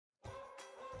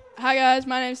Hi guys,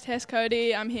 my name's Tess,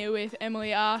 Coady. I'm here with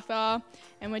Emily Arthur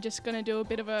and we're just going to do a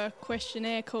bit of a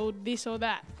questionnaire called This or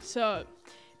That. So,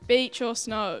 beach or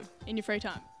snow in your free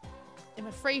time? In my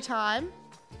free time,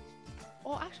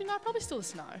 or actually no, probably still the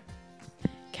snow.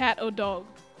 Cat or dog?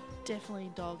 Definitely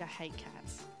dog, I hate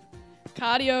cats.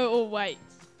 Cardio or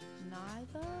weights?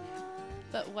 Neither,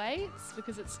 but weights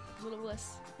because it's a little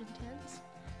less intense.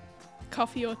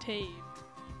 Coffee or tea?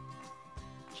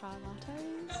 Chai lattes?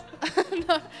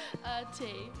 No,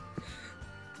 tea.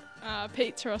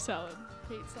 Pizza or salad?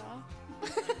 Pizza.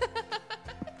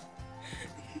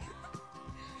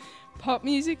 Pop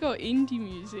music or indie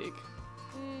music?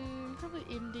 Probably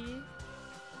indie.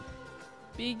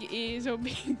 Big ears or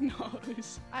big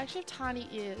nose? I actually have tiny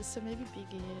ears, so maybe big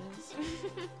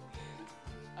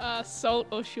ears. Salt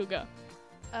or sugar?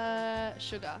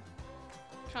 Sugar.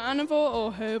 Carnivore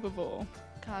or herbivore?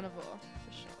 Carnivore,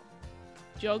 for sure.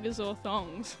 Joggers or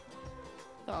thongs?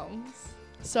 Thongs.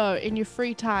 So, in your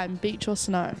free time, beach or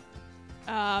snow?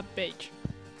 Beach.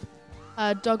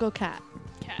 Dog or cat?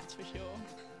 Cats for sure.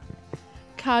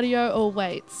 Cardio or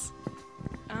weights?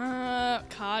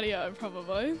 Cardio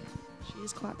probably. She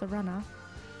is quite the runner.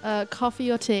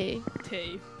 Coffee or tea?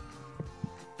 Tea.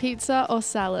 Pizza or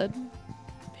salad?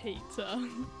 Pizza.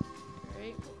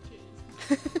 Great.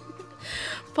 Cheese.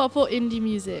 Pop or indie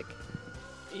music?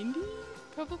 Indie?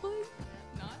 Probably.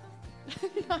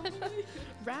 Neither.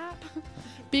 Rap?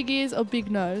 Big ears or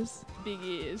big nose? Big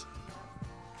ears.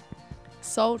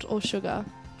 Salt or sugar?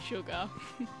 Sugar.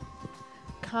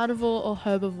 Carnivore or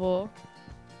herbivore?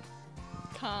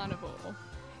 Carnivore.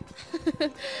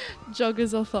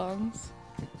 Joggers or thongs?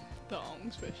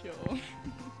 Thongs for sure.